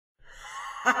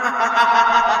Hello,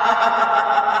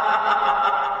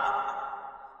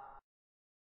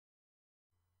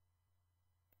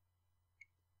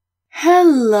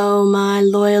 my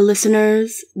loyal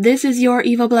listeners. This is your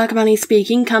Evil Black Bunny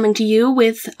speaking, coming to you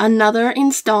with another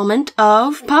installment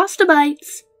of Pasta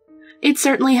Bites. It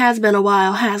certainly has been a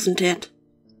while, hasn't it?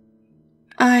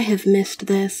 I have missed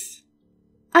this.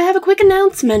 I have a quick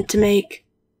announcement to make.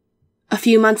 A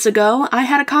few months ago, I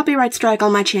had a copyright strike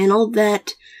on my channel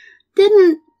that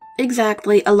didn't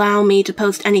exactly allow me to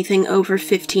post anything over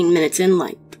 15 minutes in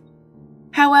length.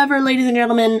 However, ladies and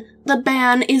gentlemen, the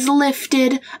ban is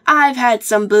lifted, I've had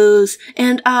some booze,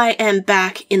 and I am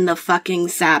back in the fucking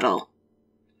saddle.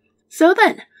 So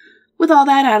then, with all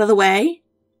that out of the way,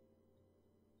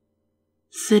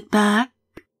 sit back,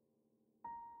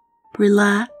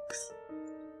 relax,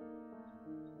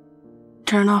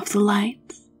 turn off the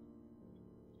lights,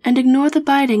 and ignore the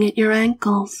biting at your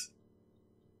ankles.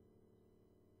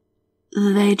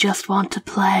 They just want to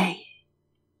play.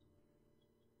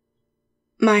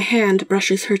 My hand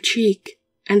brushes her cheek,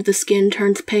 and the skin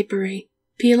turns papery,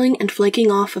 peeling and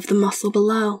flaking off of the muscle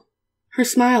below. Her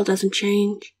smile doesn't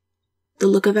change, the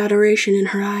look of adoration in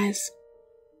her eyes.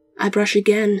 I brush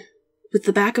again, with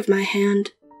the back of my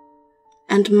hand,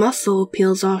 and muscle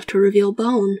peels off to reveal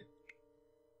bone.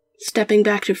 Stepping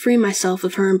back to free myself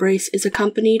of her embrace is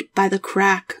accompanied by the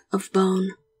crack of bone.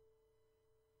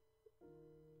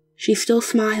 She still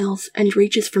smiles and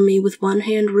reaches for me with one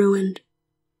hand ruined,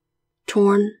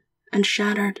 torn and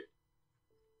shattered.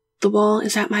 The wall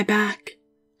is at my back,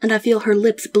 and I feel her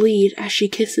lips bleed as she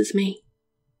kisses me.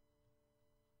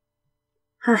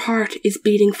 Her heart is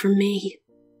beating for me,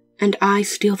 and I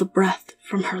steal the breath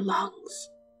from her lungs.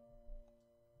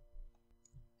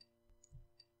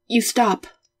 You stop,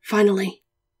 finally.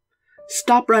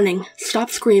 Stop running,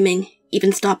 stop screaming,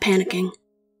 even stop panicking.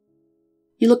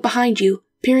 You look behind you,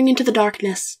 peering into the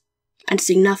darkness, and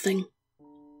see nothing.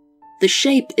 The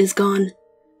shape is gone,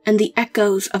 and the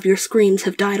echoes of your screams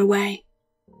have died away.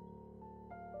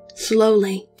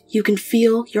 Slowly, you can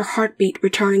feel your heartbeat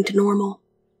returning to normal,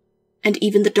 and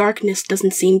even the darkness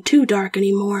doesn't seem too dark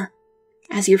anymore,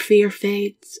 as your fear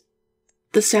fades.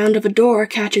 The sound of a door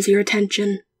catches your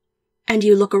attention, and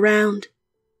you look around,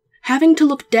 having to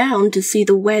look down to see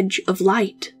the wedge of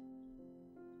light.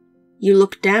 You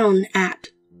look down at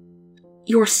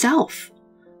yourself,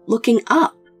 looking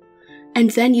up.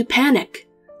 And then you panic,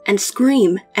 and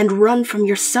scream, and run from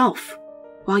yourself,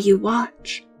 while you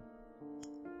watch.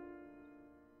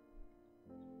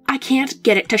 I can't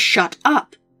get it to shut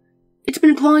up. It's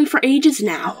been clawing for ages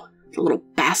now, the little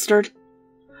bastard.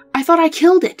 I thought I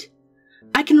killed it.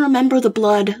 I can remember the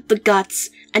blood, the guts,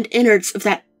 and innards of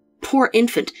that poor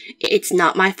infant. It's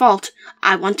not my fault.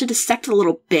 I want to dissect the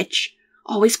little bitch,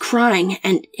 always crying,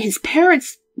 and his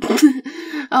parents...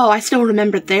 Oh, I still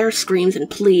remember their screams and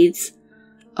pleads.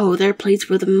 Oh, their pleads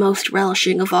were the most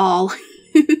relishing of all.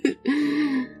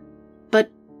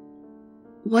 But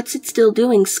what's it still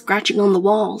doing, scratching on the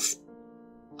walls?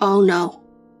 Oh no.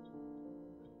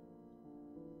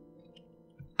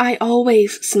 I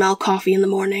always smell coffee in the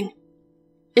morning.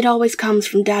 It always comes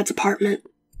from Dad's apartment,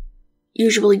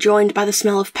 usually joined by the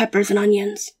smell of peppers and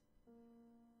onions.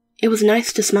 It was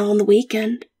nice to smell on the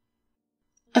weekend.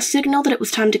 A signal that it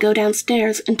was time to go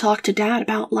downstairs and talk to Dad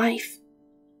about life.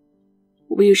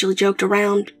 We usually joked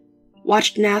around,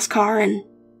 watched NASCAR, and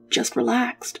just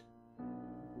relaxed.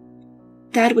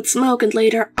 Dad would smoke, and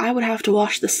later I would have to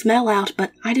wash the smell out,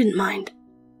 but I didn't mind.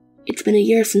 It's been a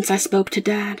year since I spoke to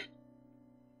Dad.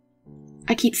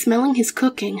 I keep smelling his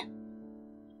cooking,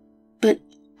 but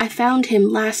I found him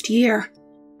last year,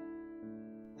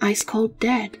 ice cold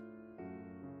dead.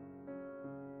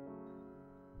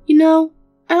 You know,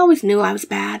 I always knew I was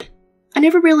bad. I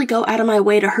never really go out of my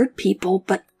way to hurt people,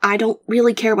 but I don't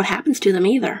really care what happens to them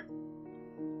either.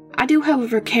 I do,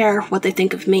 however, care what they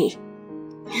think of me,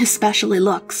 especially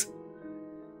looks.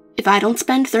 If I don't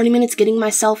spend 30 minutes getting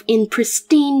myself in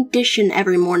pristine condition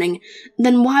every morning,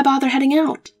 then why bother heading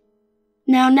out?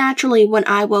 Now, naturally, when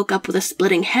I woke up with a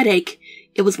splitting headache,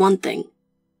 it was one thing.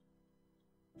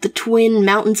 The twin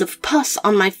mountains of pus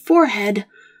on my forehead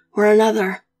were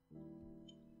another.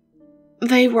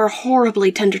 They were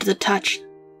horribly tender to the touch,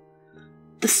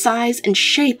 the size and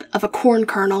shape of a corn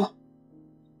kernel.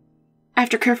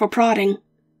 After careful prodding,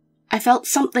 I felt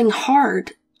something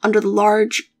hard under the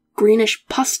large, greenish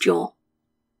pustule.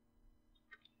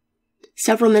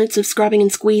 Several minutes of scrubbing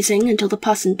and squeezing until the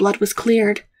pus and blood was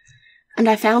cleared, and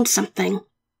I found something.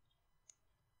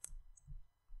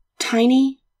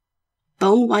 Tiny,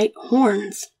 bone-white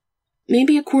horns,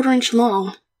 maybe a 1/4 inch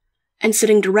long, and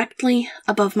sitting directly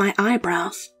above my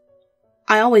eyebrows.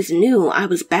 I always knew I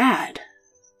was bad.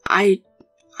 I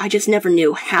just never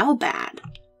knew how bad.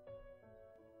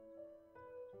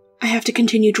 I have to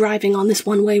continue driving on this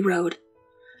one-way road.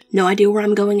 No idea where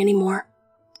I'm going anymore.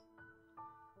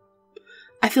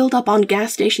 I filled up on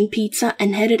gas station pizza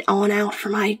and headed on out for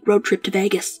my road trip to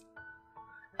Vegas.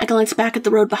 I glanced back at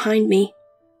the road behind me,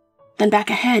 then back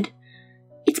ahead.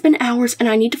 It's been hours and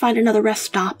I need to find another rest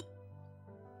stop.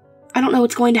 I don't know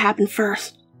what's going to happen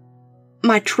first.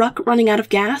 My truck running out of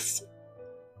gas?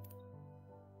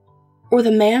 Or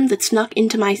the man that snuck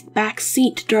into my back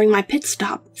seat during my pit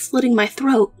stop, slitting my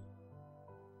throat?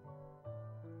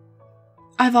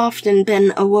 I've often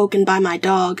been awoken by my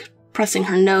dog, pressing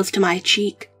her nose to my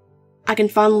cheek. I can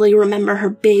fondly remember her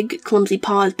big, clumsy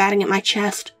paws batting at my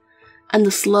chest, and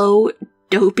the slow,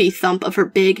 dopey thump of her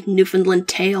big Newfoundland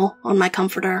tail on my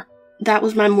comforter. That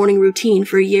was my morning routine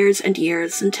for years and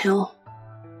years until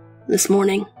this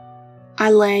morning. I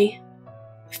lay,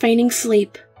 feigning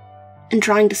sleep, and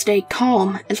trying to stay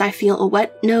calm as I feel a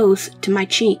wet nose to my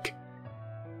cheek,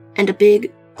 and a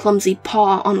big, clumsy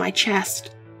paw on my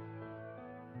chest.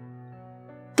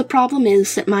 The problem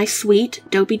is that my sweet,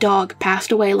 dopey dog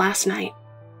passed away last night,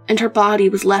 and her body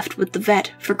was left with the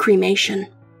vet for cremation.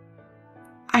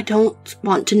 I don't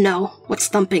want to know what's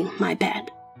thumping my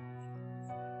bed.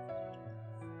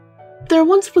 There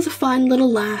once was a fine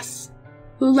little lass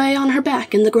who lay on her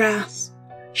back in the grass.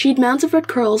 She'd mounds of red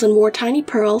curls and wore tiny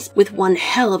pearls with one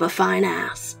hell of a fine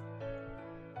ass.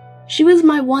 She was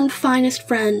my one finest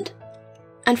friend,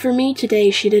 and for me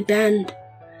today she did bend,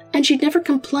 and she'd never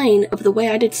complain of the way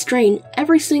I did strain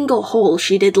every single hole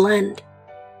she did lend.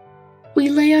 We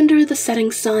lay under the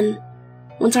setting sun,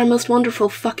 once our most wonderful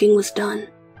fucking was done.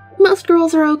 Most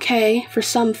girls are okay for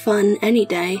some fun any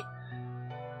day,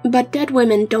 but dead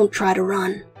women don't try to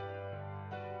run.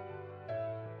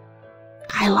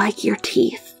 I like your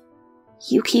teeth.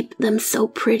 You keep them so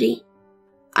pretty.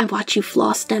 I watch you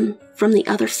floss them from the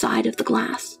other side of the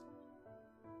glass.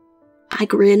 I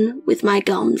grin with my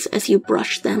gums as you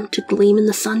brush them to gleam in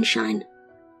the sunshine.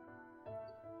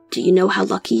 Do you know how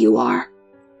lucky you are?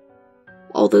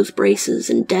 All those braces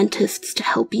and dentists to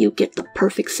help you get the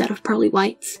perfect set of pearly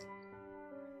whites.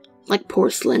 Like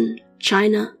porcelain,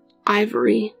 china,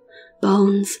 ivory,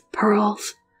 bones,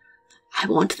 pearls. I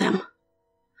want them.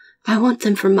 I want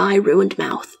them for my ruined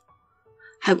mouth.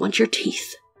 I want your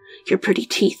teeth, your pretty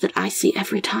teeth that I see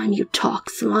every time you talk,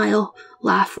 smile,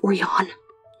 laugh, or yawn.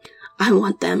 I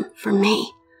want them for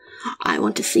me. I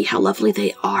want to see how lovely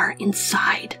they are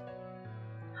inside.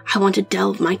 I want to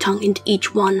delve my tongue into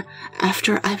each one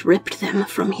after I've ripped them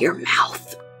from your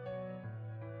mouth.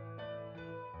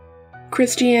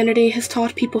 Christianity has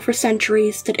taught people for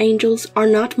centuries that angels are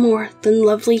not more than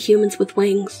lovely humans with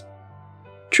wings.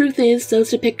 Truth is,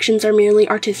 those depictions are merely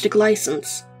artistic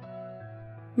license.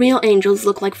 Real angels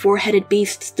look like four-headed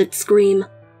beasts that scream,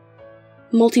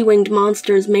 multi-winged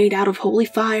monsters made out of holy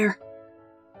fire,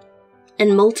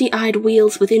 and multi-eyed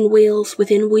wheels within wheels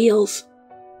within wheels.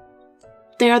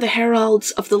 They are the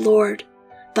heralds of the Lord,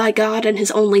 thy God and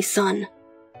his only Son.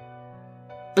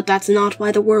 But that's not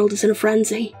why the world is in a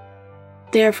frenzy.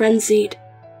 They are frenzied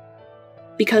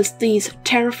because these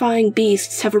terrifying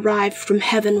beasts have arrived from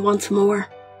heaven once more.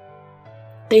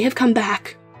 They have come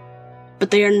back, but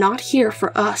they are not here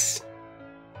for us.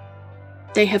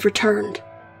 They have returned,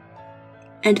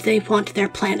 and they want their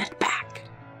planet back.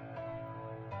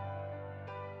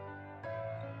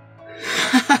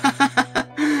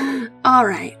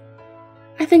 Alright,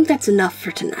 I think that's enough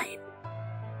for tonight.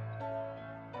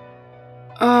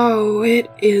 Oh, it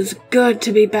is good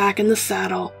to be back in the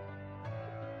saddle.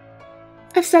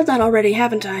 I've said that already,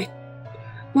 haven't I?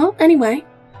 Well, anyway,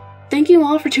 thank you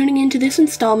all for tuning in to this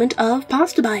installment of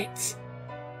Pasta Bites.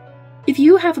 If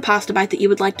you have a pasta bite that you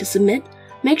would like to submit,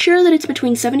 make sure that it's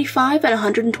between 75 and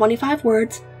 125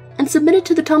 words, and submit it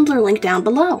to the Tumblr link down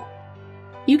below.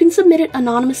 You can submit it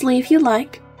anonymously if you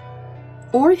like,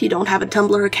 or if you don't have a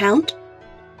Tumblr account,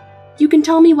 you can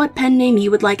tell me what pen name you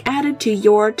would like added to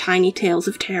your tiny tales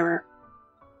of terror.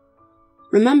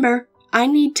 Remember, I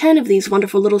need 10 of these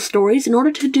wonderful little stories in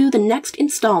order to do the next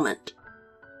installment.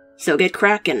 So get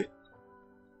crackin'.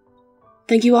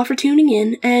 Thank you all for tuning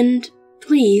in, and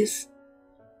please,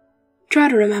 try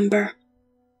to remember,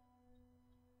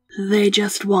 they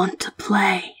just want to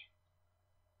play.